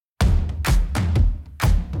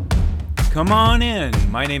Come on in.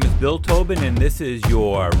 My name is Bill Tobin, and this is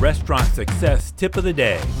your Restaurant Success Tip of the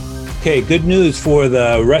Day. Okay, good news for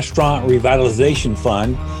the Restaurant Revitalization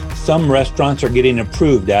Fund. Some restaurants are getting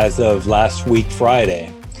approved as of last week, Friday.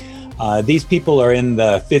 These people are in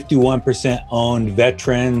the 51% owned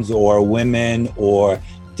veterans or women or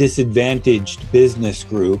disadvantaged business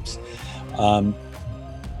groups,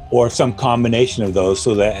 or some combination of those,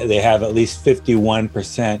 so that they have at least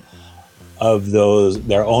 51% of those.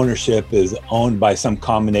 Their ownership is owned by some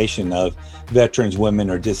combination of veterans, women,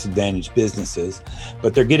 or disadvantaged businesses.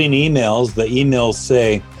 But they're getting emails. The emails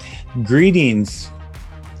say, "Greetings."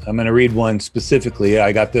 I'm going to read one specifically.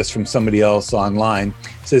 I got this from somebody else online.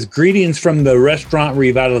 It says, "Greetings from the Restaurant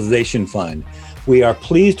Revitalization Fund. We are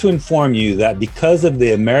pleased to inform you that because of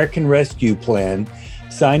the American Rescue Plan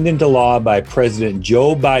signed into law by President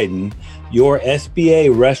Joe Biden, your SBA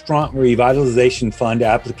Restaurant Revitalization Fund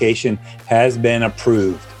application has been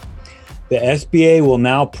approved. The SBA will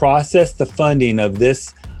now process the funding of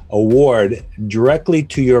this award directly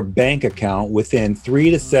to your bank account within 3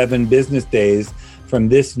 to 7 business days from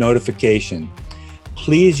this notification.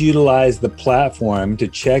 Please utilize the platform to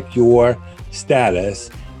check your status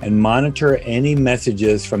and monitor any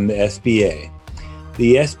messages from the SBA.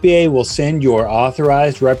 The SBA will send your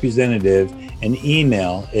authorized representative an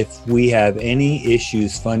email if we have any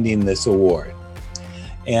issues funding this award."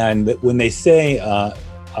 And when they say,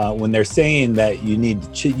 when they're saying that you need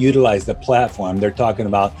to utilize the platform, they're talking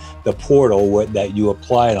about the portal that you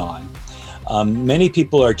applied on. Many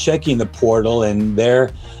people are checking the portal and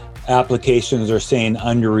their applications are saying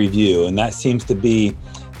under review, and that seems to be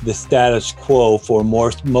the status quo for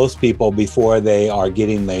most people before they are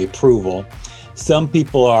getting the approval. Some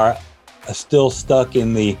people are still stuck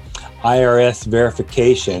in the IRS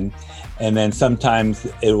verification, and then sometimes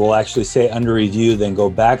it will actually say under review, then go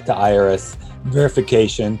back to IRS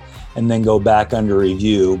verification, and then go back under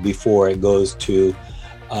review before it goes to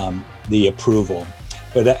the approval.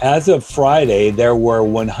 But as of Friday, there were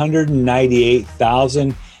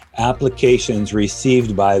 198,000 applications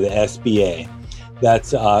received by the SBA.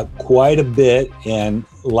 That's quite a bit, and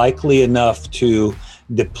likely enough to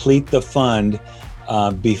deplete the fund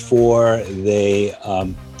before they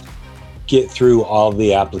get through all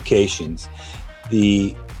the applications.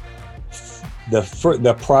 The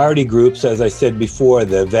priority groups, as I said before,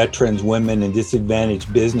 the veterans, women, and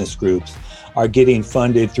disadvantaged business groups, are getting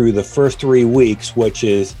funded through the first 3 weeks, which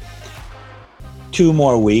is 2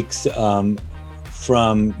 more weeks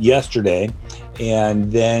from yesterday,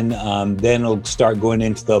 and then it'll start going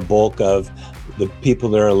into the bulk of the people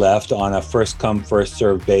that are left on a first come, first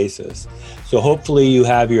served basis. So hopefully you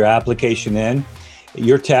have your application in.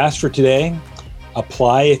 Your task for today: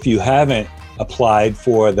 apply if you haven't applied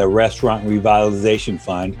for the Restaurant Revitalization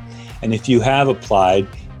Fund. And if you have applied,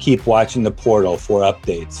 keep watching the portal for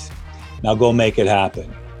updates. Now go make it happen.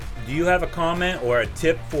 Do you have a comment or a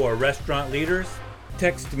tip for restaurant leaders?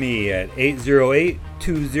 Text me at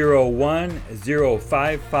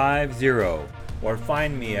 808-201-0550 or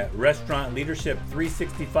find me at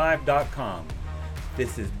restaurantleadership365.com.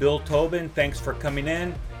 This is Bill Tobin. Thanks for coming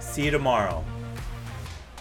in. See you tomorrow.